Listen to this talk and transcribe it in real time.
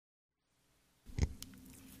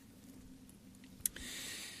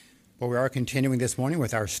Well, we are continuing this morning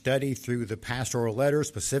with our study through the pastoral letter.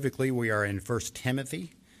 Specifically, we are in 1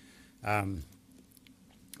 Timothy. In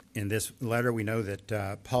this letter, we know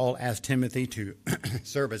that Paul asked Timothy to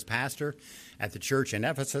serve as pastor at the church in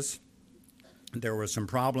Ephesus. There were some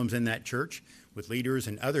problems in that church with leaders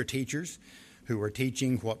and other teachers who were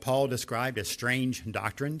teaching what Paul described as strange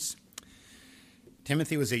doctrines.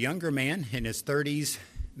 Timothy was a younger man in his 30s,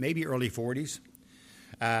 maybe early 40s.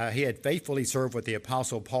 He had faithfully served with the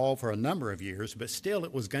Apostle Paul for a number of years, but still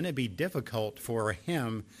it was going to be difficult for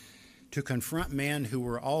him to confront men who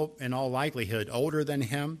were in all likelihood older than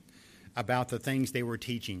him about the things they were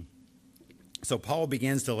teaching. So Paul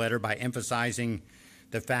begins the letter by emphasizing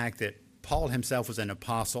the fact that Paul himself was an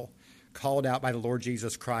apostle, called out by the Lord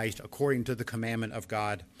Jesus Christ according to the commandment of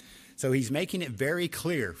God. So he's making it very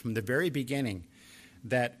clear from the very beginning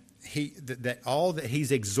that all that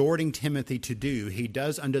he's exhorting Timothy to do, he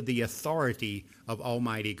does under the authority of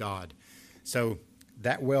Almighty God. So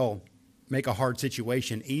that will make a hard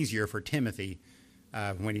situation easier for Timothy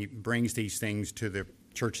when he brings these things to the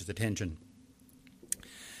church's attention.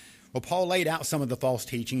 Well, Paul laid out some of the false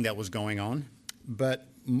teaching that was going on, but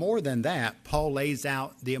more than that, Paul lays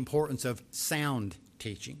out the importance of sound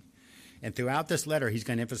teaching. And throughout this letter, he's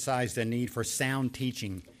going to emphasize the need for sound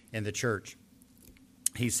teaching in the church.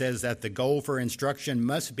 He says that the goal for instruction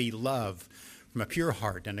must be love from a pure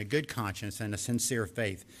heart and a good conscience and a sincere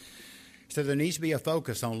faith. So there needs to be a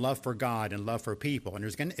focus on love for God and love for people. And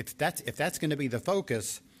if that's going to be the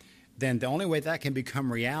focus, then the only way that can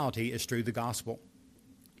become reality is through the gospel.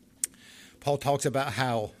 Paul talks about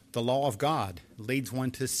how the law of God leads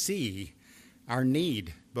one to see our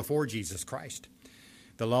need before Jesus Christ.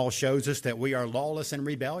 The law shows us that we are lawless and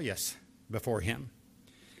rebellious before him.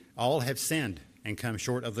 All have sinned and come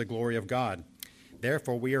short of the glory of God.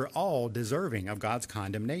 Therefore, we are all deserving of God's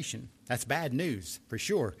condemnation. That's bad news, for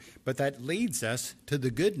sure, but that leads us to the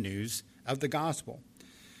good news of the gospel.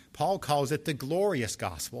 Paul calls it the glorious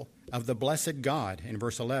gospel of the blessed God in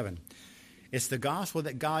verse 11. It's the gospel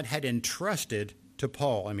that God had entrusted to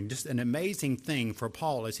Paul. I mean, just an amazing thing for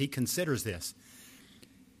Paul as he considers this.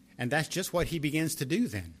 And that's just what he begins to do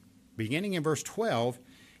then. Beginning in verse 12,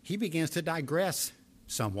 he begins to digress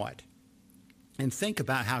somewhat and think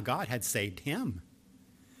about how God had saved him.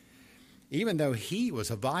 Even though he was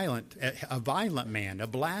a violent man, a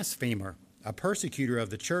blasphemer, a persecutor of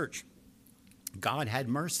the church, God had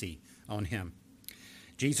mercy on him.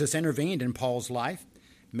 Jesus intervened in Paul's life,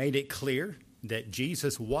 made it clear that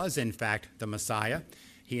Jesus was in fact the Messiah.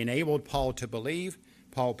 He enabled Paul to believe.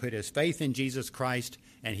 Paul put his faith in Jesus Christ,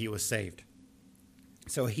 and he was saved.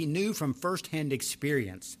 So he knew from firsthand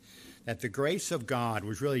experience that the grace of God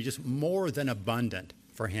was really just more than abundant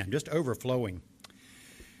for him, just overflowing.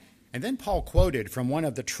 And then Paul quoted from one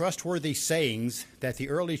of the trustworthy sayings that the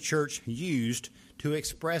early church used to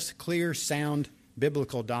express clear, sound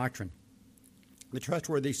biblical doctrine. The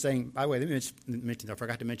trustworthy saying, by the way, I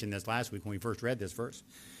forgot to mention this last week when we first read this verse.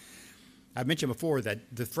 I've mentioned before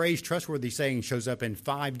that the phrase trustworthy saying shows up in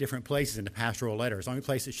 5 different places in the pastoral letter. It's the only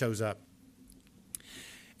place it shows up.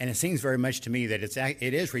 And it seems very much to me that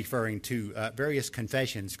it is referring to various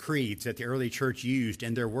confessions, creeds that the early church used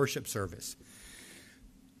in their worship service.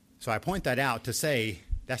 So I point that out to say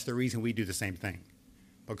that's the reason we do the same thing,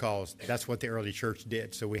 because that's what the early church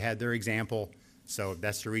did. So we had their example. So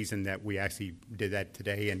that's the reason that we actually did that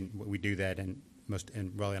today, and we do that in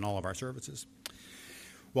all of our services.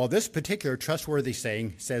 Well, this particular trustworthy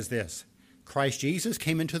saying says this: Christ Jesus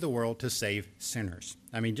came into the world to save sinners.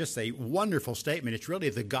 I mean, just a wonderful statement. It's really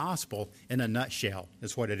the gospel in a nutshell,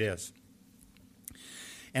 is what it is.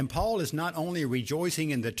 And Paul is not only rejoicing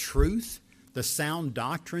in the truth, the sound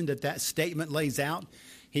doctrine that statement lays out,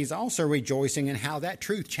 he's also rejoicing in how that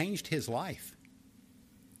truth changed his life.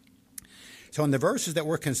 So in the verses that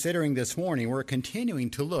we're considering this morning, we're continuing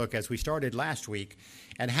to look, as we started last week,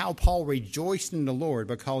 at how Paul rejoiced in the Lord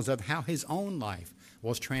because of how his own life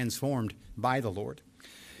was transformed by the Lord.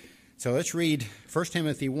 So let's read 1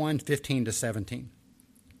 Timothy 1:15-17.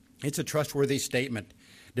 It's a trustworthy statement,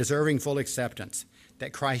 deserving full acceptance,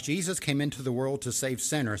 that Christ Jesus came into the world to save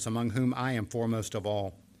sinners, among whom I am foremost of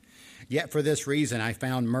all. Yet for this reason I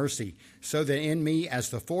found mercy, so that in me as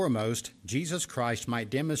the foremost, Jesus Christ might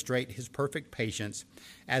demonstrate his perfect patience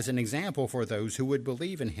as an example for those who would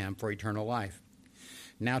believe in him for eternal life.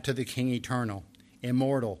 Now to the King eternal,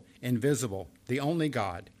 immortal, invisible, the only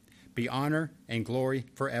God, be honor and glory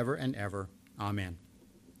forever and ever. Amen.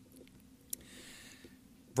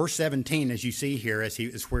 Verse 17, as you see here,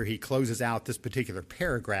 is where he closes out this particular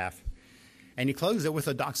paragraph, and he closes it with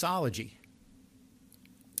a doxology.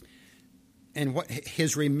 And what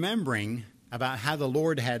his remembering about how the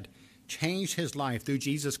Lord had changed his life through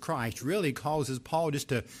Jesus Christ really causes Paul just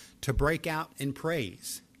to break out in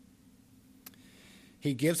praise.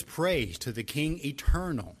 He gives praise to the King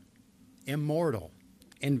eternal, immortal,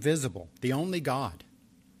 invisible, the only God.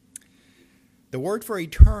 The word for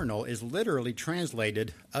eternal is literally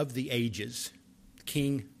translated of the ages,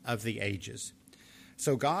 King of the ages.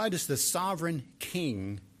 So God is the sovereign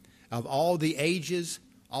King of all the ages,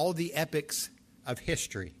 all the epochs of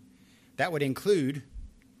history. That would include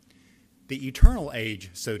the eternal age,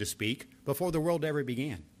 so to speak, before the world ever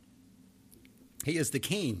began. He is the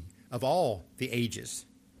King of all the ages,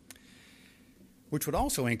 which would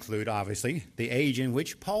also include, obviously, the age in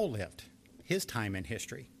which Paul lived, his time in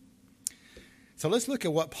history. So let's look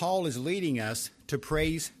at what Paul is leading us to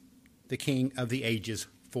praise the King of the ages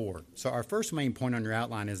for. So our first main point on your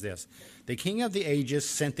outline is this: the King of the ages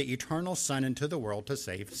sent the eternal Son into the world to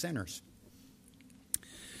save sinners.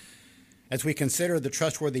 As we consider the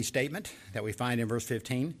trustworthy statement that we find in verse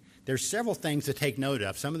 15, there's several things to take note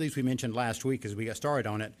of. Some of these we mentioned last week as we got started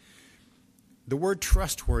on it. The word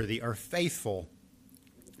trustworthy or faithful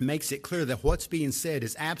makes it clear that what's being said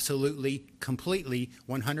is absolutely, completely,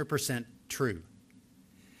 100% true.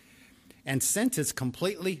 And since it's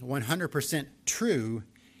completely 100% true,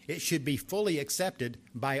 it should be fully accepted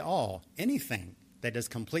by all. Anything that is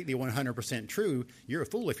completely 100% true, you're a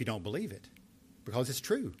fool if you don't believe it, because it's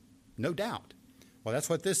true, no doubt. Well, that's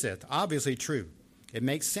what this is. Obviously true. It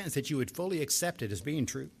makes sense that you would fully accept it as being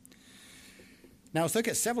true. Now let's look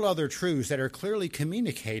at several other truths that are clearly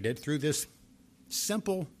communicated through this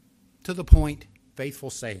simple, to the point, faithful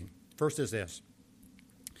saying. First is this: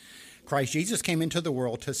 Christ Jesus came into the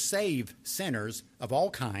world to save sinners of all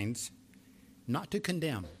kinds, not to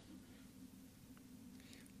condemn.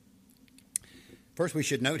 First, we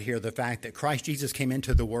should note here the fact that Christ Jesus came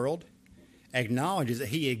into the world acknowledges that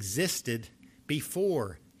he existed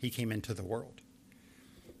before he came into the world.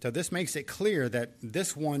 So this makes it clear that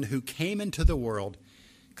this one who came into the world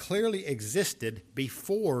clearly existed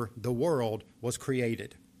before the world was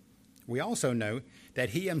created. We also know that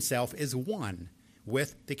he himself is one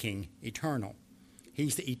with the King eternal.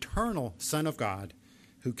 He's the eternal Son of God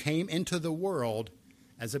who came into the world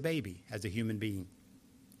as a baby, as a human being.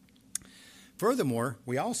 Furthermore,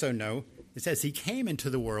 we also know it says he came into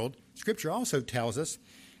the world. Scripture also tells us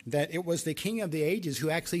that it was the King of the ages who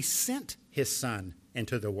actually sent his Son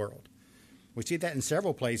into the world. We see that in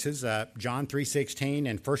several places. John 3:16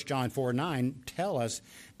 and 1 John 4:9 tell us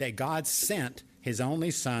that God sent his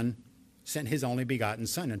only Son, sent his only begotten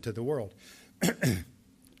Son into the world.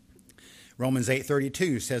 Romans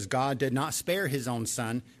 8:32 says God did not spare his own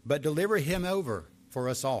Son, but delivered him over for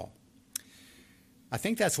us all. I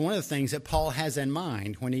think that's one of the things that Paul has in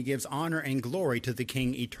mind when he gives honor and glory to the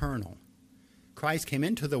King eternal. Christ came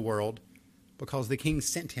into the world because the King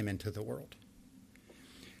sent him into the world.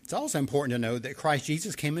 It's also important to know that Christ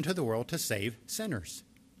Jesus came into the world to save sinners.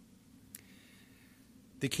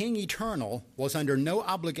 The King eternal was under no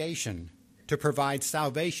obligation to provide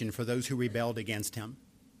salvation for those who rebelled against him.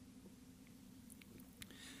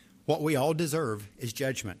 What we all deserve is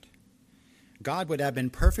judgment. God would have been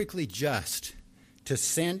perfectly just to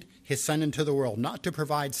send his Son into the world, not to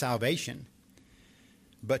provide salvation,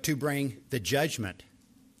 but to bring the judgment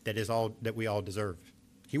that we all deserve.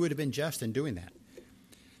 He would have been just in doing that.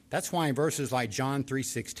 That's why verses like John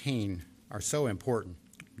 3:16 are so important.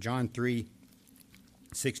 John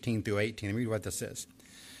 3:16 through 18. Read what this says.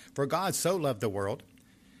 For God so loved the world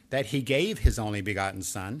that he gave his only begotten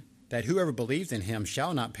Son, that whoever believes in him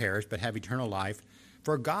shall not perish but have eternal life.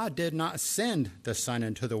 For God did not send the Son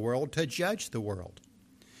into the world to judge the world,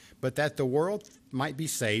 but that the world might be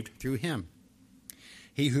saved through him.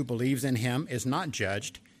 He who believes in him is not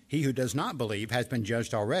judged. He who does not believe has been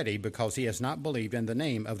judged already, because he has not believed in the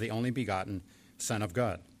name of the only begotten Son of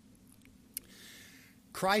God.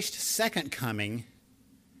 Christ's second coming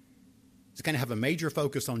is going to have a major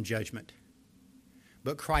focus on judgment.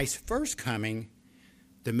 But Christ's first coming,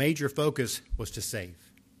 the major focus was to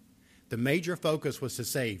save. The major focus was to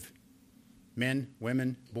save men,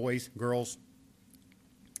 women, boys, girls,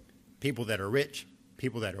 people that are rich,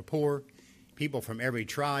 people that are poor, people from every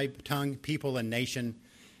tribe, tongue, people, and nation.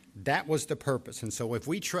 That was the purpose. And so if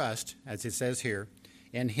we trust, as it says here,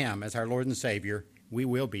 in him as our Lord and Savior, we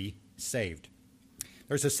will be saved.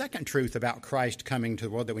 There's a second truth about Christ coming to the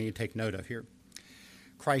world that we need to take note of here.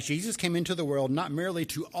 Christ Jesus came into the world not merely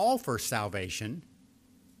to offer salvation,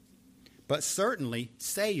 but certainly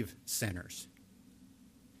save sinners.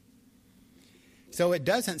 So it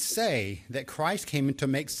doesn't say that Christ came to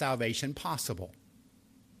make salvation possible.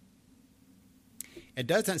 It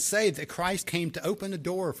doesn't say that Christ came to open the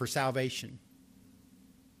door for salvation.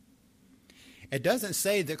 It doesn't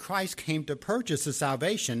say that Christ came to purchase a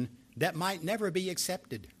salvation that might never be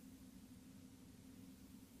accepted.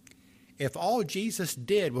 If all Jesus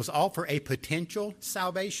did was offer a potential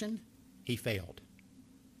salvation, he failed.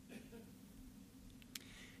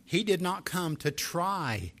 He did not come to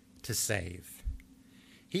try to save.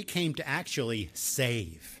 He came to actually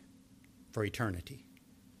save for eternity.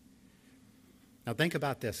 Now think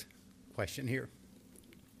about this question here.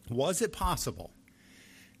 Was it possible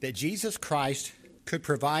that Jesus Christ could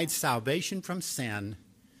provide salvation from sin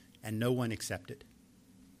and no one accepted?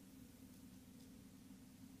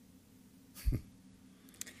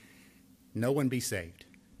 No one be saved?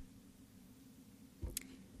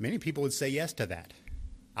 Many people would say yes to that.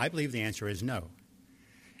 I believe the answer is no.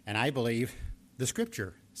 And I believe the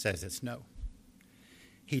Scripture says it's no.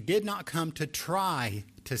 He did not come to try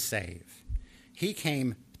to save. He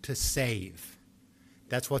came to save.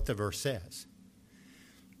 That's what the verse says.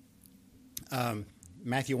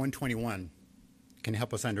 Matthew 1:21 can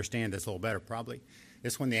help us understand this a little better, probably.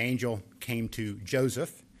 This is when the angel came to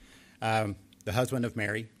Joseph, the husband of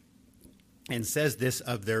Mary, and says this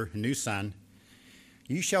of their new son: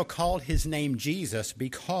 "You shall call his name Jesus,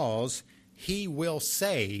 because he will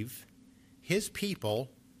save his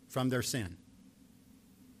people from their sin."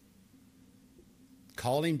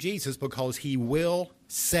 Call him Jesus because he will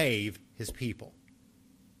save his people.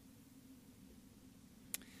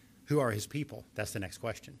 Who are his people? That's the next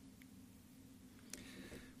question.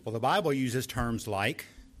 Well, the Bible uses terms like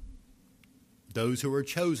those who were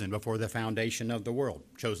chosen before the foundation of the world,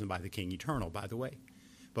 chosen by the King Eternal, by the way,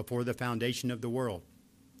 before the foundation of the world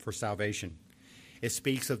for salvation. It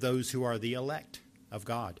speaks of those who are the elect of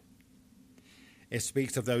God. It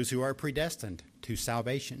speaks of those who are predestined to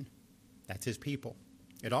salvation. That's his people.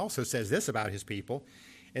 It also says this about his people.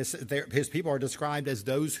 His people are described as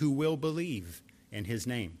those who will believe in his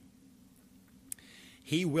name.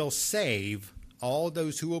 He will save all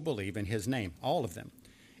those who will believe in his name, all of them.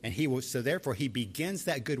 And so therefore he begins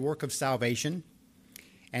that good work of salvation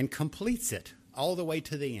and completes it all the way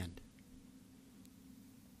to the end.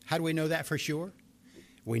 How do we know that for sure?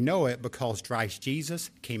 We know it because Christ Jesus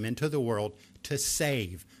came into the world to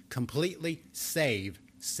save, completely save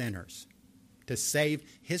sinners, to save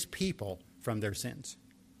his people from their sins.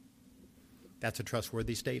 That's a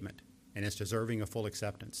trustworthy statement, and it's deserving of full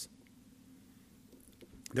acceptance.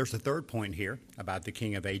 There's a third point here about the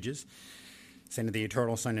King of Ages, sending the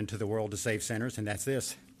eternal Son into the world to save sinners, and that's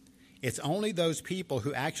this: it's only those people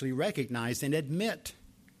who actually recognize and admit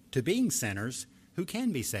to being sinners who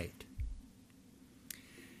can be saved.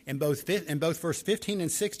 In both verse 15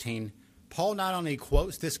 and 16, Paul not only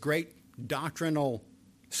quotes this great doctrinal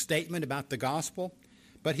statement about the gospel,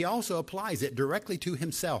 but he also applies it directly to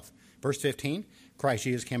himself. Verse 15, Christ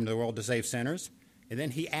Jesus came into the world to save sinners. And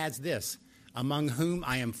then he adds this: among whom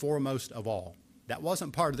I am foremost of all. That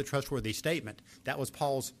wasn't part of the trustworthy statement. That was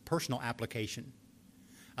Paul's personal application.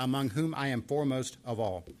 Among whom I am foremost of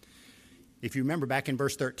all. If you remember back in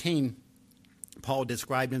verse 13, Paul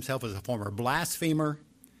described himself as a former blasphemer,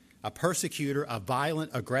 a persecutor, a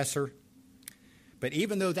violent aggressor. But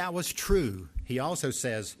even though that was true, he also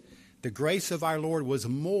says, the grace of our Lord was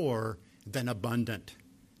more than abundant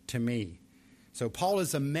to me. So Paul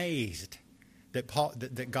is amazed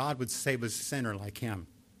that God would save a sinner like him.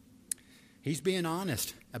 He's being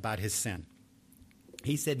honest about his sin.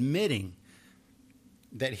 He's admitting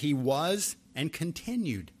that he was and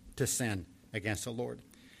continued to sin against the Lord.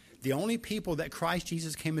 The only people that Christ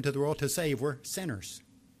Jesus came into the world to save were sinners.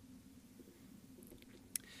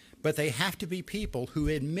 But they have to be people who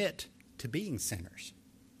admit to being sinners.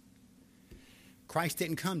 Christ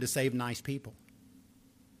didn't come to save nice people.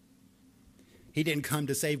 He didn't come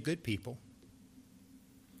to save good people.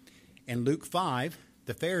 In Luke 5,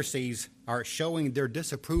 the Pharisees are showing their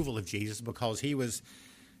disapproval of Jesus because he was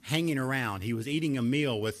hanging around. He was eating a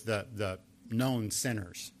meal with the known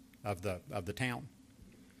sinners of the town.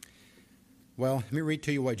 Well, let me read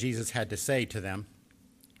to you what Jesus had to say to them.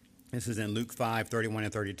 This is in Luke 5, 31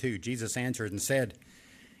 and 32. Jesus answered and said,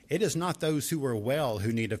 "It is not those who are well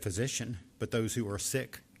who need a physician, but those who are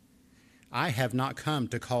sick. I have not come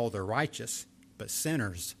to call the righteous, but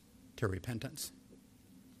sinners to repentance."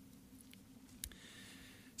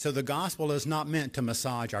 So the gospel is not meant to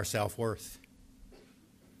massage our self-worth.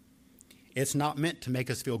 It's not meant to make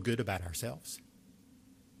us feel good about ourselves.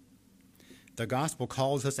 The gospel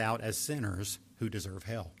calls us out as sinners who deserve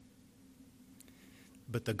hell.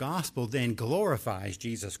 But the gospel then glorifies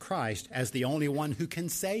Jesus Christ as the only one who can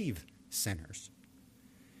save sinners.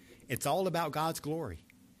 It's all about God's glory.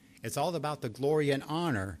 It's all about the glory and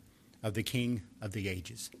honor of the King of the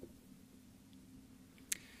ages.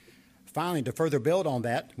 Finally, to further build on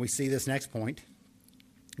that, we see this next point.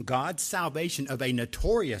 God's salvation of a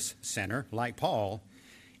notorious sinner like Paul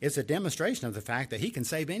is a demonstration of the fact that he can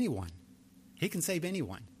save anyone. He can save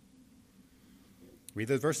anyone. Read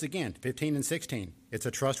those verses again, 15 and 16. It's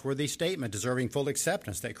a trustworthy statement deserving full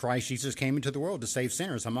acceptance that Christ Jesus came into the world to save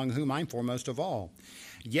sinners, among whom I'm foremost of all.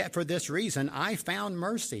 Yet for this reason I found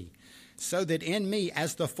mercy, so that in me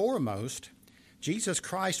as the foremost, Jesus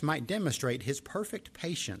Christ might demonstrate his perfect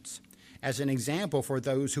patience as an example for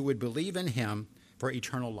those who would believe in him for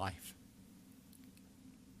eternal life.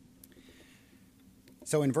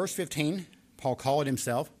 So in verse 15, Paul called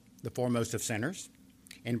himself the foremost of sinners.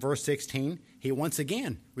 In verse 16, he once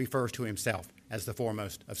again refers to himself as the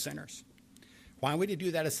foremost of sinners. Why would he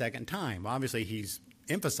do that a second time? Obviously, he's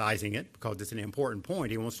emphasizing it because it's an important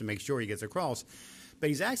point. He wants to make sure he gets across. But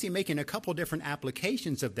he's actually making a couple different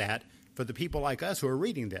applications of that for the people like us who are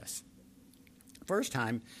reading this. First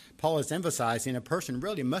time, Paul is emphasizing a person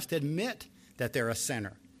really must admit that they're a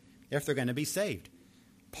sinner if they're going to be saved.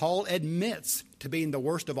 Paul admits to being the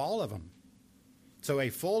worst of all of them. So a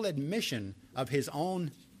full admission of his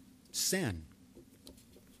own sin.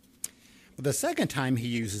 But the second time he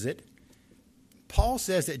uses it, Paul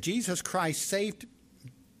says that Jesus Christ saved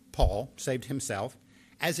himself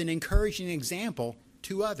as an encouraging example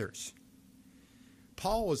to others.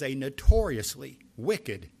 Paul was a notoriously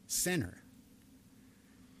wicked sinner.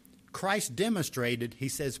 Christ demonstrated, he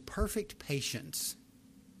says, perfect patience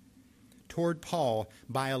toward Paul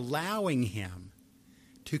by allowing him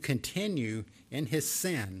to continue in his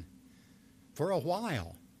sin for a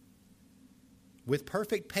while with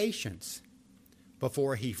perfect patience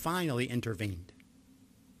before he finally intervened.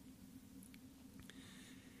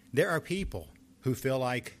 There are people who feel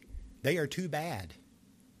like they are too bad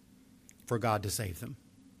for God to save them.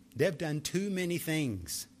 They've done too many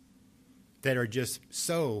things that are just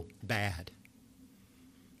so bad.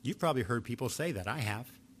 You've probably heard people say that. I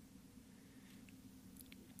have.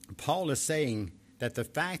 Paul is saying that the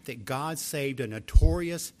fact that God saved a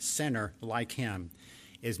notorious sinner like him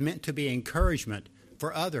is meant to be encouragement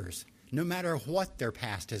for others, no matter what their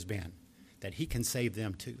past has been, that he can save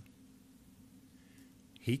them too.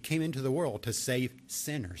 He came into the world to save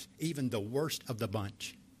sinners, even the worst of the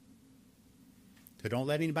bunch. So don't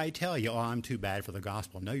let anybody tell you, oh, I'm too bad for the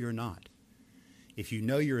gospel. No, you're not. If you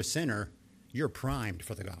know you're a sinner, you're primed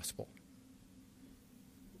for the gospel.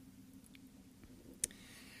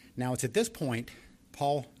 Now, it's at this point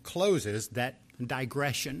Paul closes that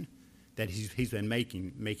digression that he's been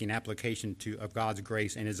making application of God's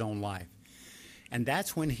grace in his own life. And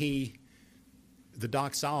that's when the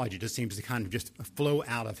doxology just seems to kind of just flow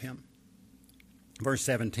out of him. Verse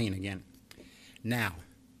 17 again. Now,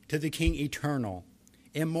 to the King eternal,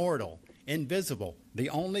 immortal, invisible, the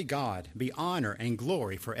only God, be honor and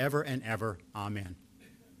glory forever and ever. Amen.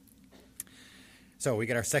 So we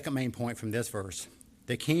get our second main point from this verse.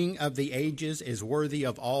 The King of the ages is worthy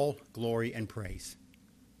of all glory and praise.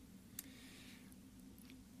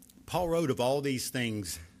 Paul wrote of all these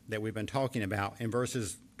things that we've been talking about in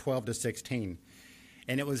verses 12 to 16.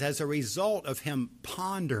 And it was as a result of him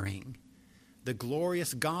pondering the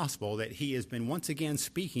glorious gospel that he has been once again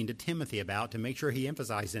speaking to Timothy about to make sure he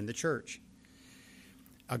emphasized in the church.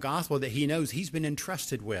 A gospel that he knows he's been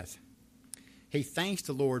entrusted with. He thanks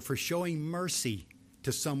the Lord for showing mercy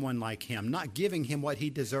to someone like him, not giving him what he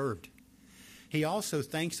deserved. He also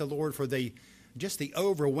thanks the Lord for just the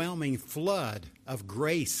overwhelming flood of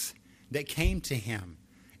grace that came to him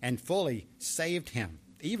and fully saved him.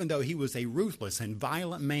 Even though he was a ruthless and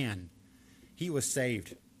violent man, he was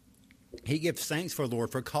saved. He gives thanks for the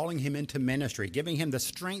Lord for calling him into ministry, giving him the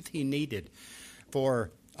strength he needed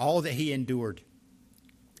for all that he endured.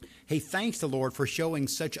 He thanks the Lord for showing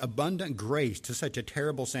such abundant grace to such a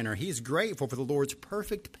terrible sinner. He is grateful for the Lord's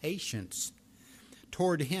perfect patience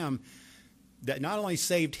toward him that not only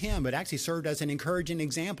saved him, but actually served as an encouraging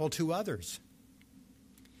example to others.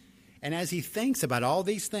 And as he thinks about all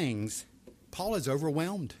these things, Paul is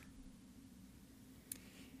overwhelmed.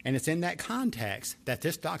 And it's in that context that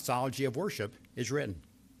this doxology of worship is written.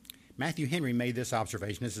 Matthew Henry made this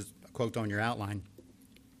observation. This is a quote on your outline.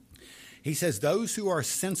 He says, those who are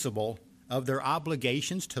sensible of their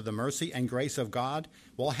obligations to the mercy and grace of God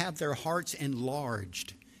will have their hearts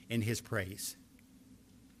enlarged in his praise.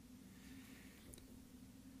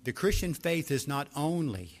 The Christian faith is not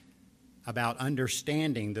only about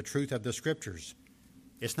understanding the truth of the Scriptures.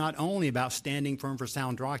 It's not only about standing firm for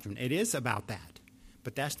sound doctrine. It is about that.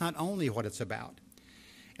 But that's not only what it's about.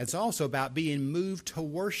 It's also about being moved to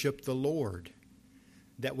worship the Lord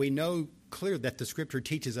that we know clear that the Scripture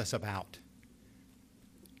teaches us about.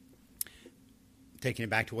 taking it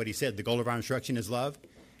back to what he said, the goal of our instruction is love.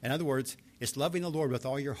 In other words, it's loving the Lord with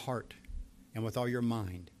all your heart and with all your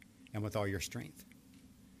mind and with all your strength.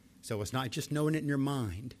 So it's not just knowing it in your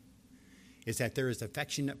mind. It's that there is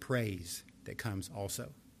affectionate praise that comes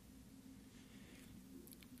also.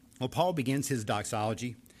 Well, Paul begins his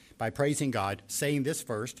doxology by praising God, saying this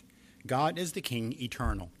first: God is the King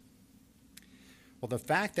eternal. Well, the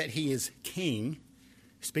fact that he is king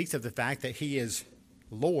speaks of the fact that he is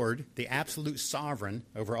Lord, the absolute sovereign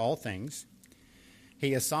over all things.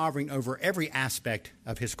 He is sovereign over every aspect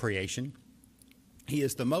of his creation. He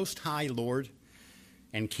is the most high Lord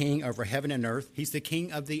and King over heaven and earth. He's the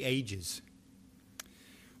King of the ages.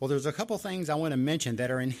 Well, there's a couple things I want to mention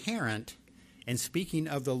that are inherent in speaking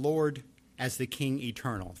of the Lord as the King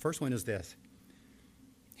eternal. First one is this: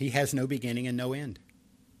 he has no beginning and no end.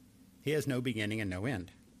 He has no beginning and no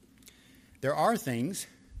end. There are things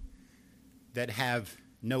that have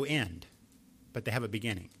no end, but they have a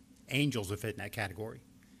beginning. Angels will fit in that category.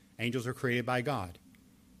 Angels are created by God.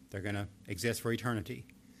 They're going to exist for eternity.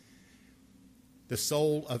 The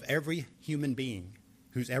soul of every human being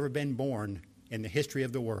who's ever been born in the history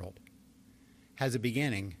of the world has a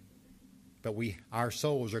beginning, but our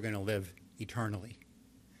souls are going to live eternally,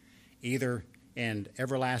 either in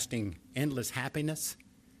everlasting, endless happiness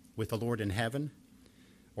with the Lord in heaven,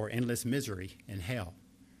 or endless misery in hell.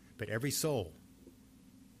 But every soul,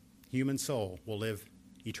 human soul, will live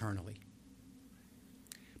eternally.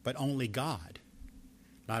 But only God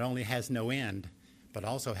not only has no end, but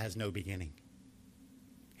also has no beginning.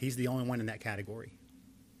 He's the only one in that category.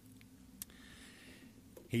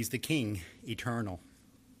 He's the King eternal.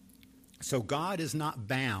 So God is not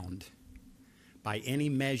bound by any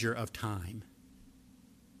measure of time.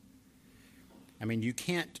 I mean, you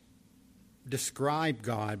can't describe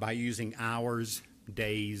God by using hours,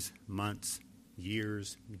 days, months,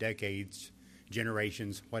 years, decades,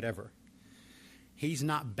 generations, whatever. He's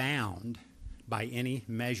not bound by any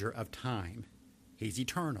measure of time. He's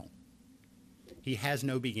eternal. He has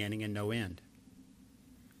no beginning and no end.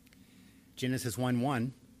 Genesis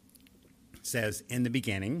 1:1 says, "In the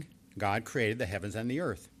beginning, God created the heavens and the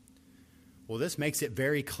earth." Well, this makes it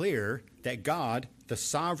very clear that God, the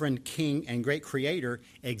sovereign King and great Creator,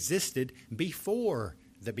 existed before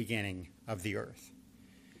the beginning of the earth,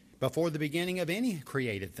 before the beginning of any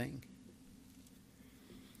created thing.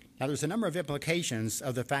 Now, there's a number of implications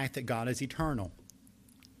of the fact that God is eternal.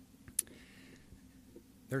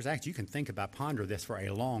 You can think about, ponder this for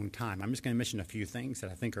a long time. I'm just going to mention a few things that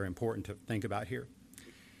I think are important to think about here.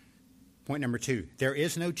 Point number 2, there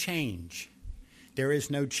is no change. There is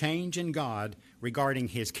no change in God regarding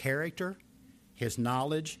his character, his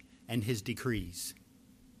knowledge, and his decrees.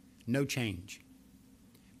 No change,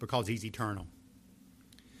 because he's eternal.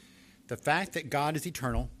 The fact that God is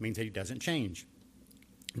eternal means that he doesn't change.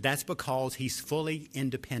 That's because he's fully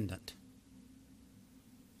independent.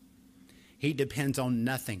 He depends on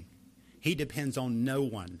nothing. He depends on no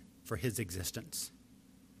one for his existence.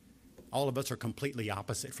 All of us are completely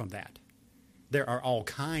opposite from that. There are all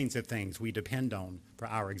kinds of things we depend on for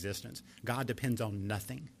our existence. God depends on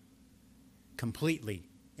nothing. Completely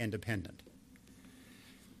independent.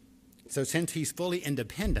 So since he's fully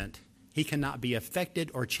independent, he cannot be affected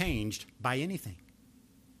or changed by anything.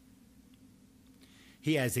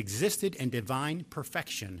 He has existed in divine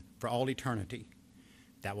perfection for all eternity.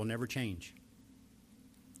 That will never change.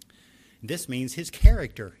 This means his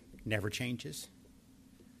character never changes.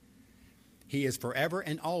 He is forever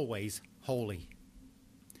and always holy.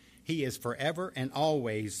 He is forever and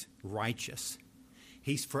always righteous.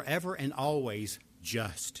 He's forever and always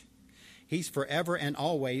just. He's forever and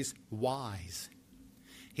always wise.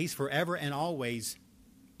 He's forever and always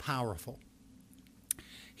powerful.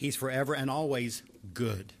 He's forever and always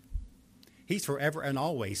good. He's forever and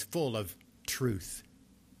always full of truth.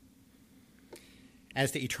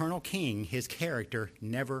 As the eternal King, his character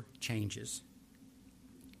never changes.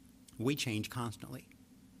 We change constantly.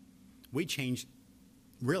 We change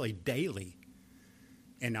really daily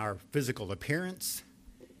in our physical appearance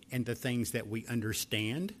and the things that we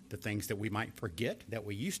understand, the things that we might forget, that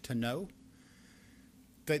we used to know.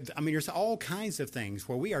 There's all kinds of things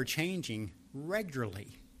where we are changing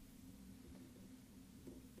regularly.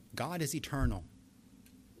 God is eternal.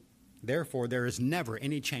 Therefore, there is never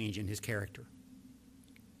any change in his character.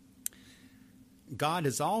 God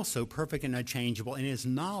is also perfect and unchangeable in his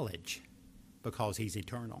knowledge because he's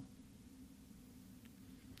eternal.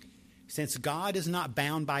 Since God is not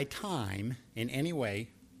bound by time in any way,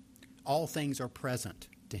 all things are present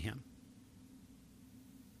to him.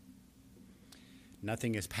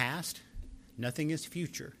 Nothing is past, nothing is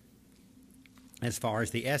future, as far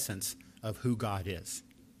as the essence of who God is.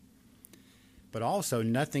 But also,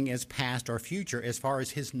 nothing is past or future as far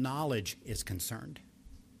as his knowledge is concerned.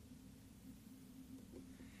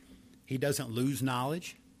 He doesn't lose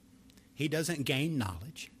knowledge. He doesn't gain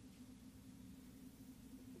knowledge.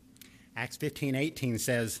 Acts 15:18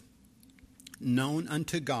 says, known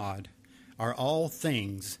unto God are all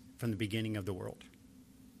things from the beginning of the world.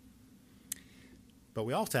 But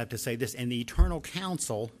we also have to say this, in the eternal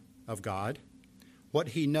counsel of God, what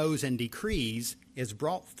he knows and decrees is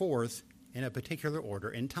brought forth in a particular order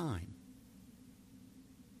in time.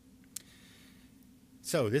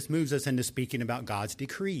 So this moves us into speaking about God's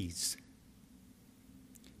decrees.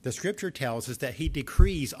 The scripture tells us that he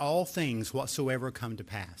decrees all things whatsoever come to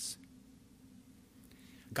pass.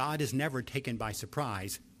 God is never taken by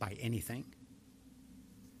surprise by anything.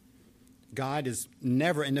 God is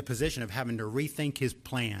never in the position of having to rethink his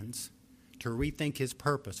plans, to rethink his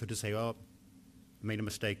purpose, or to say, oh, I made a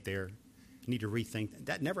mistake there. I need to rethink.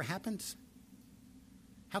 That never happens.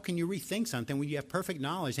 How can you rethink something when you have perfect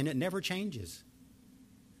knowledge and it never changes?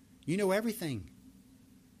 You know everything.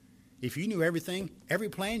 If you knew everything, every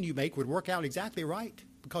plan you make would work out exactly right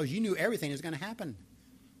because you knew everything is going to happen.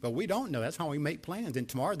 But we don't know. That's how we make plans. And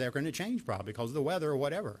tomorrow they're going to change probably because of the weather or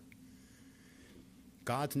whatever.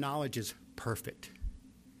 God's knowledge is perfect.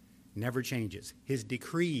 Never changes. His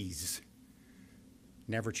decrees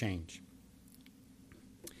never change.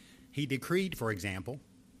 He decreed, for example,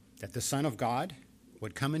 that the Son of God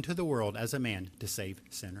would come into the world as a man to save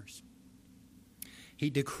sinners. He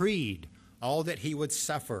decreed all that he would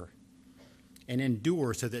suffer and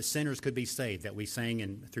endure so that sinners could be saved, that we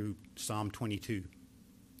sang through Psalm 22.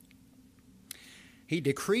 He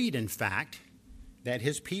decreed, in fact, that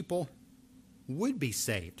his people would be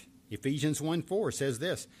saved. Ephesians 1:4 says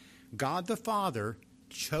this, God the Father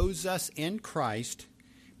chose us in Christ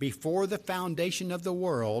before the foundation of the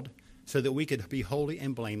world so that we could be holy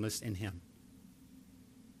and blameless in him.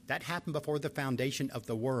 That happened before the foundation of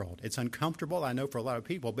the world. It's uncomfortable, I know, for a lot of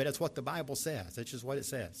people, but it's what the Bible says. That's just what it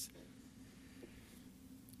says.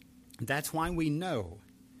 That's why we know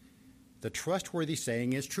the trustworthy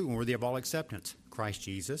saying is true and worthy of all acceptance. Christ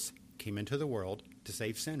Jesus came into the world to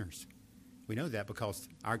save sinners. We know that because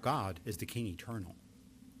our God is the King eternal.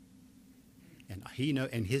 And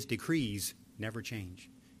and his decrees never change.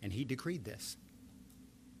 And he decreed this.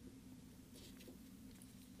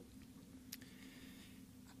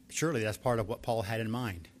 Surely that's part of what Paul had in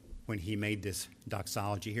mind when he made this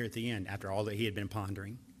doxology here at the end, after all that he had been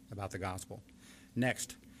pondering about the gospel.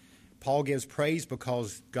 Next, Paul gives praise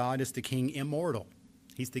because God is the King immortal.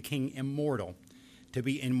 He's the King immortal. To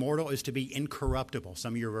be immortal is to be incorruptible.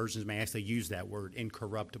 Some of your versions may actually use that word,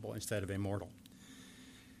 incorruptible, instead of immortal.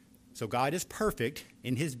 So God is perfect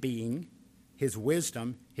in his being, his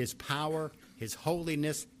wisdom, his power, his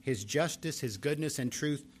holiness, his justice, his goodness and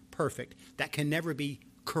truth, perfect. That can never be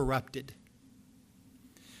corrupted.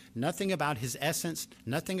 Nothing about his essence,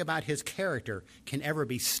 nothing about his character can ever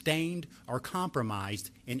be stained or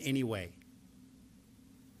compromised in any way.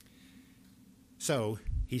 So,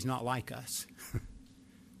 he's not like us.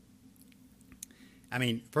 I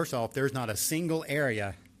mean, first off, there's not a single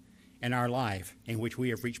area in our life in which we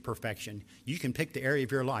have reached perfection. You can pick the area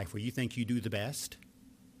of your life where you think you do the best.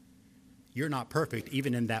 You're not perfect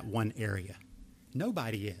even in that one area.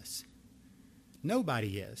 Nobody is.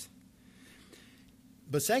 Nobody is.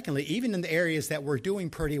 But secondly, even in the areas that we're doing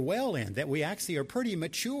pretty well in, that we actually are pretty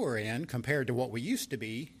mature in compared to what we used to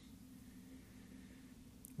be,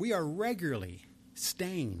 we are regularly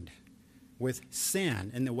stained with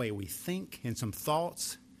sin in the way we think, in some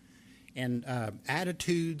thoughts, and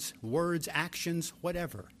attitudes, words, actions,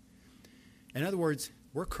 whatever. In other words,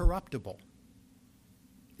 we're corruptible.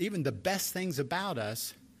 Even the best things about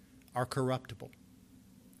us are corruptible.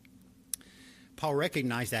 Paul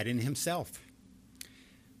recognized that in himself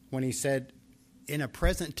when he said, in a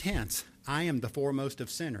present tense, I am the foremost of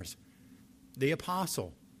sinners. The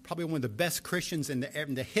apostle, probably one of the best Christians in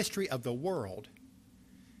the history of the world,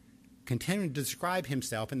 continuing to describe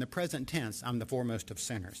himself in the present tense, I'm the foremost of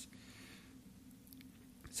sinners.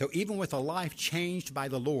 So even with a life changed by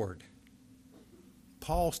the Lord,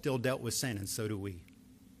 Paul still dealt with sin, and so do we.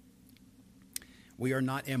 We are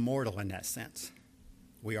not immortal in that sense.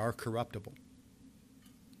 We are corruptible.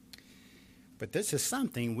 But this is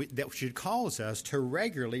something that should cause us to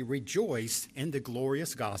regularly rejoice in the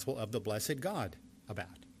glorious gospel of the blessed God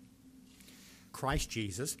about. Christ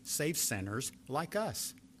Jesus saves sinners like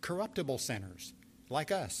us, corruptible sinners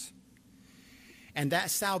like us. And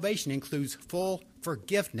that salvation includes full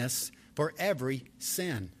forgiveness for every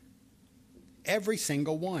sin, every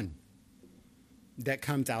single one that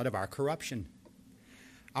comes out of our corruption.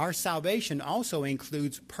 Our salvation also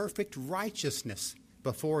includes perfect righteousness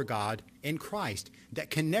before God in Christ that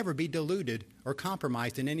can never be diluted or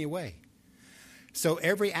compromised in any way. So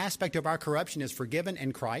every aspect of our corruption is forgiven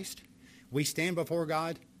in Christ. We stand before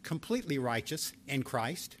God completely righteous in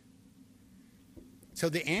Christ. So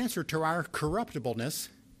the answer to our corruptibleness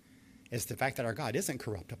is the fact that our God isn't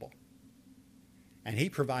corruptible. And he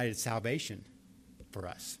provided salvation for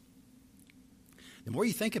us. The more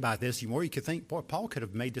you think about this, the more you could think, boy, Paul could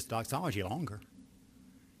have made this doxology longer.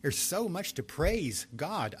 There's so much to praise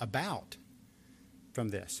God about from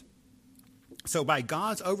this. So by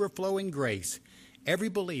God's overflowing grace, every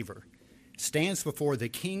believer stands before the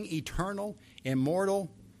King eternal,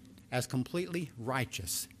 immortal, as completely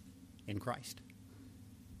righteous in Christ.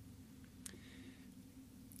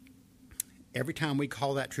 Every time we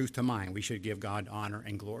call that truth to mind, we should give God honor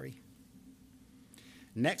and glory.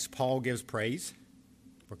 Next, Paul gives praise.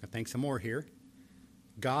 We're going to think some more here.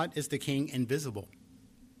 God is the King invisible.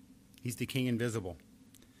 He's the King invisible.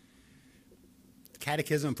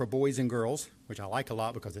 Catechism for boys and girls, which I like a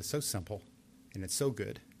lot because it's so simple and it's so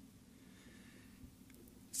good,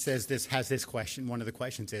 says this, has this question. One of the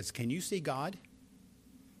questions is, can you see God?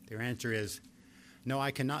 Their answer is, no,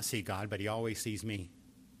 I cannot see God, but he always sees me.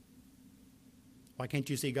 Why can't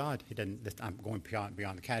you see God? He doesn't. I'm going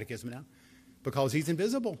beyond the catechism now. Because he's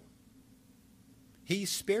invisible.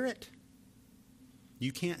 He's spirit.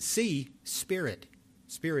 You can't see spirit.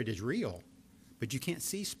 Spirit is real, but you can't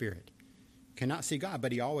see spirit. You cannot see God,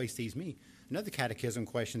 but he always sees me. Another catechism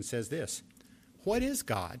question says this. What is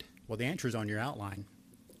God? Well, the answer is on your outline.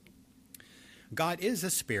 God is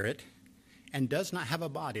a spirit and does not have a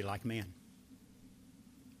body like man.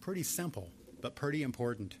 Pretty simple, but pretty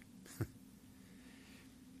important.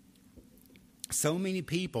 So many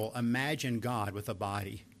people imagine God with a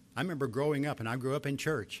body. I remember growing up, and I grew up in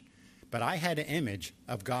church, but I had an image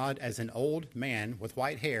of God as an old man with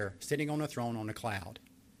white hair sitting on a throne on a cloud.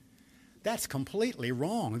 That's completely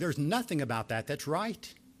wrong. There's nothing about that that's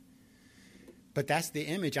right. But that's the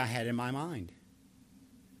image I had in my mind.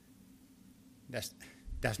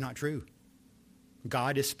 That's not true.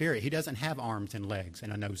 God is spirit. He doesn't have arms and legs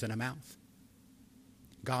and a nose and a mouth.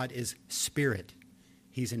 God is spirit.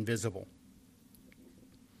 He's invisible.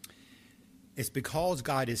 It's because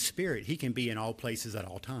God is spirit, he can be in all places at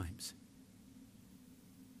all times.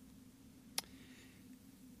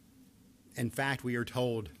 In fact, we are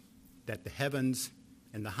told that the heavens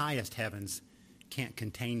and the highest heavens can't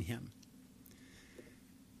contain him.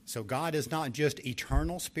 So God is not just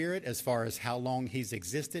eternal spirit as far as how long he's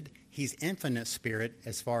existed. He's infinite spirit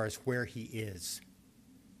as far as where he is.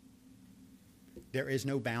 There is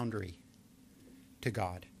no boundary to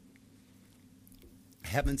God.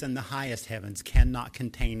 Heavens and the highest heavens cannot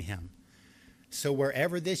contain him. So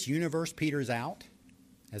wherever this universe peters out,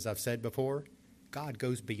 as I've said before, God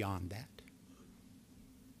goes beyond that.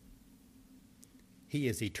 He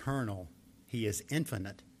is eternal. He is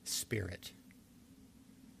infinite spirit.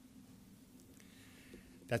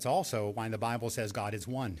 That's also why the Bible says God is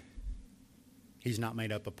one. He's not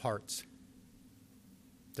made up of parts.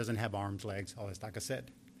 Doesn't have arms, legs, all this. Like I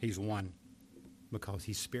said, he's one because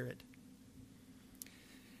he's spirit.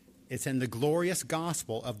 It's in the glorious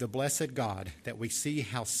gospel of the blessed God that we see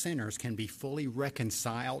how sinners can be fully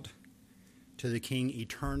reconciled to the King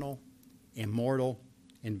eternal, immortal,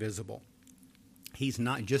 invisible. He's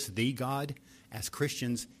not just the God. As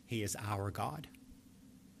Christians, he is our God.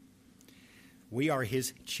 We are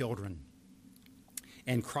his children.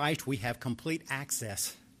 In Christ, we have complete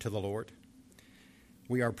access to the Lord.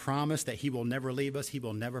 We are promised that he will never leave us. He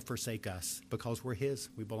will never forsake us because we're his.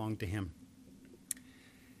 We belong to him.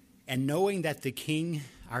 And knowing that the King,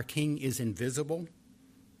 our King, is invisible,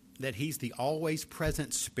 that he's the always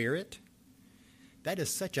present spirit, that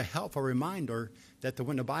is such a helpful reminder that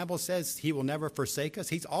when the Bible says he will never forsake us,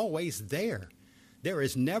 he's always there. There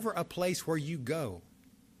is never a place where you go.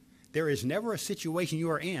 There is never a situation you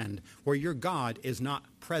are in where your God is not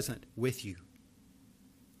present with you.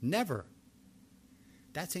 Never.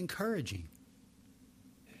 That's encouraging.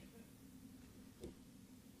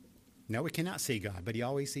 No, we cannot see God, but he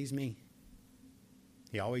always sees me.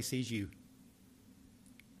 He always sees you.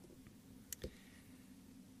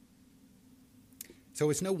 So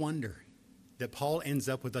it's no wonder that Paul ends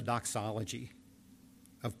up with a doxology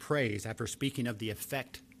of praise after speaking of the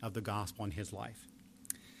effect of the gospel in his life.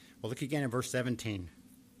 Well, look again at verse 17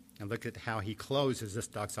 and look at how he closes this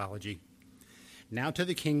doxology. Now to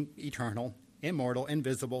the King eternal, immortal,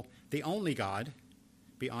 invisible, the only God,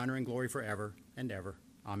 be honor and glory forever and ever.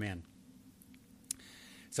 Amen.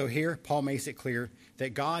 So here, Paul makes it clear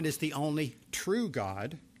that God is the only true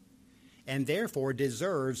God, and therefore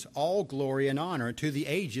deserves all glory and honor to the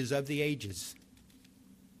ages of the ages.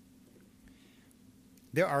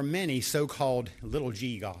 There are many so-called little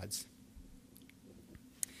g gods.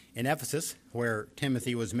 In Ephesus, where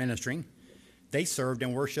Timothy was ministering, they served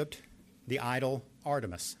and worshipped the idol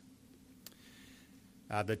Artemis.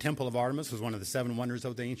 The temple of Artemis was one of the 7 wonders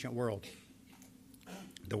of the ancient world.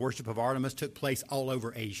 The worship of Artemis took place all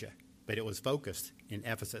over Asia, but it was focused in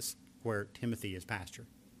Ephesus, where Timothy is pastor.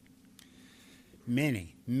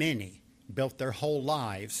 Many built their whole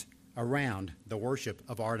lives around the worship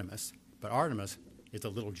of Artemis, but Artemis is a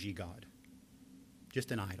little g god,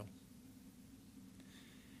 just an idol.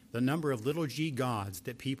 The number of little g gods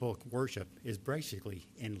that people worship is basically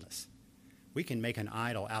endless. We can make an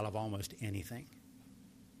idol out of almost anything.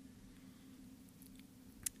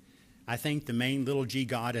 I think the main little g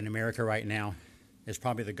god in America right now is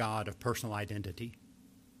probably the god of personal identity.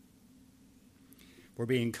 We're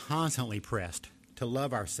being constantly pressed to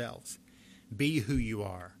love ourselves, be who you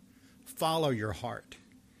are, follow your heart,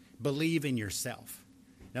 believe in yourself.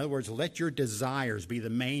 In other words, let your desires be the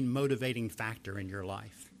main motivating factor in your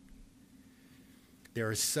life. There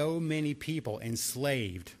are so many people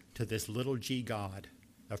enslaved to this little g god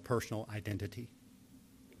of personal identity.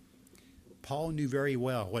 Paul knew very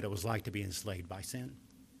well what it was like to be enslaved by sin.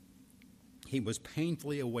 He was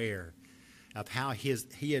painfully aware of how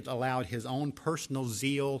he had allowed his own personal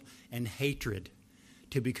zeal and hatred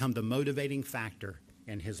to become the motivating factor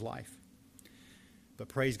in his life. But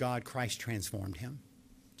praise God, Christ transformed him,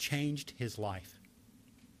 changed his life.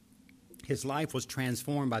 His life was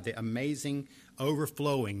transformed by the amazing,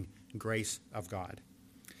 overflowing grace of God.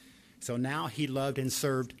 So now he loved and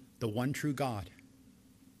served the one true God,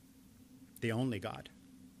 the only God.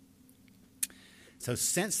 So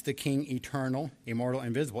since the King, eternal, immortal,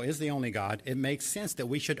 invisible, is the only God, it makes sense that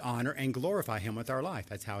we should honor and glorify him with our life.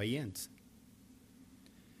 That's how he ends.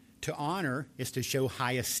 To honor is to show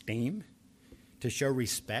high esteem, to show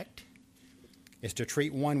respect, is to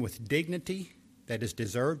treat one with dignity that is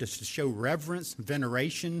deserved, is to show reverence,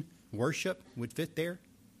 veneration, worship would fit there.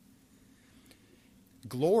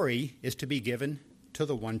 Glory is to be given to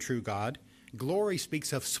the one true God. Glory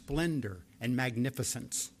speaks of splendor and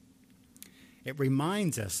magnificence. It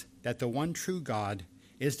reminds us that the one true God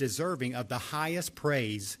is deserving of the highest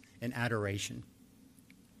praise and adoration.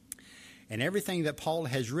 And everything that Paul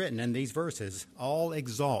has written in these verses all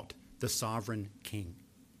exalt the sovereign King.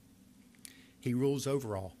 He rules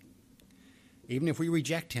over all. Even if we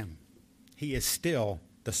reject him, he is still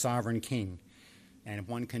the sovereign King. And if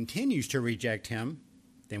one continues to reject him,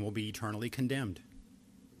 then we'll be eternally condemned.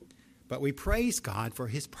 But we praise God for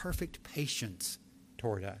his perfect patience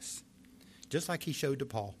toward us, just like he showed to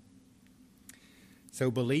Paul. So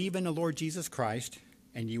believe in the Lord Jesus Christ,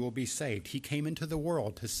 and you will be saved. He came into the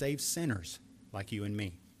world to save sinners like you and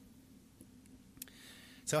me.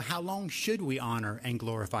 So how long should we honor and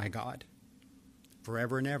glorify God?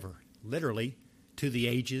 Forever and ever. Literally, to the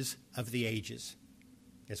ages of the ages,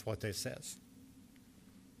 is what this says.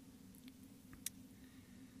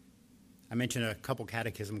 I mentioned a couple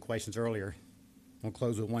catechism questions earlier. We'll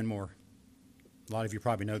close with one more. A lot of you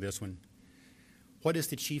probably know this one. What is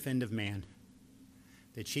the chief end of man?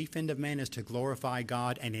 The chief end of man is to glorify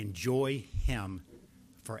God and enjoy him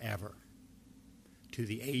forever, to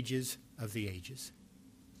the ages of the ages.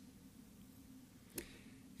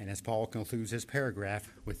 And as Paul concludes his paragraph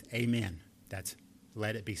with amen, that's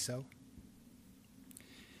let it be so.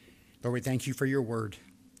 Lord, we thank you for your word.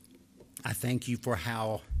 I thank you for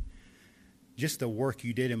how just the work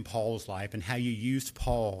you did in Paul's life and how you used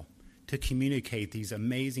Paul to communicate these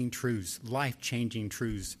amazing truths, life-changing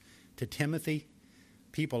truths to Timothy,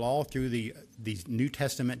 people all through these New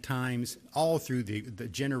Testament times, all through the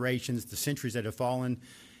generations, the centuries that have fallen,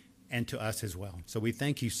 and to us as well. So we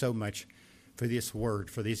thank you so much for this word,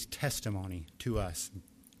 for this testimony to us.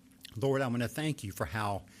 Lord, I want to thank you for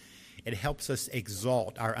how it helps us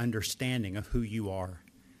exalt our understanding of who you are.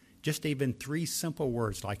 Just even 3 simple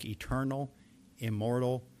words like eternal,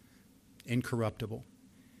 immortal, incorruptible.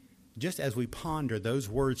 Just as we ponder those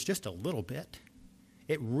words just a little bit,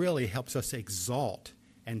 it really helps us exalt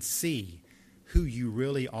and see who you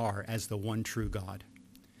really are as the one true God.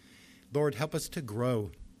 Lord, help us to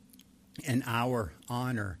grow in our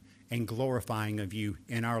honor and glorifying of you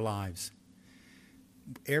in our lives.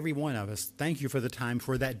 Every one of us, thank you for the times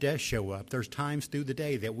where that does show up. There's times through the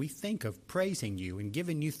day that we think of praising you and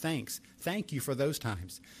giving you thanks. Thank you for those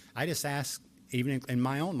times. I just ask, even in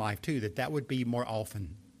my own life too, that would be more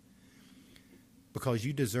often, because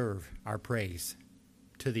you deserve our praise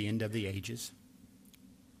to the end of the ages.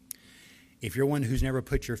 If you're one who's never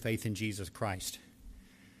put your faith in Jesus Christ,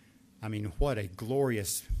 I mean, what a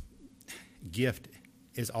glorious gift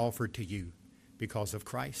is offered to you because of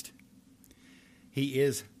Christ. He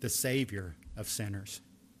is the Savior of sinners.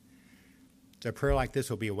 So a prayer like this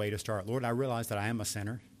will be a way to start. Lord, I realize that I am a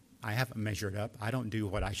sinner. I haven't measured up. I don't do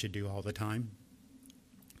what I should do all the time.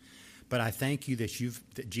 But I thank you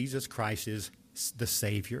that Jesus Christ is the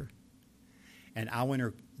Savior. And I want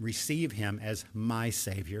to receive him as my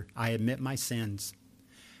Savior. I admit my sins.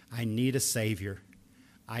 I need a Savior.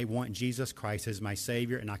 I want Jesus Christ as my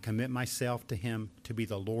Savior, and I commit myself to him to be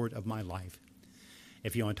the Lord of my life.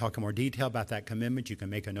 If you want to talk in more detail about that commitment, you can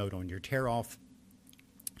make a note on your tear-off.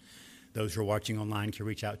 Those who are watching online can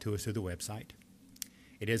reach out to us through the website.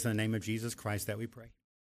 It is in the name of Jesus Christ that we pray.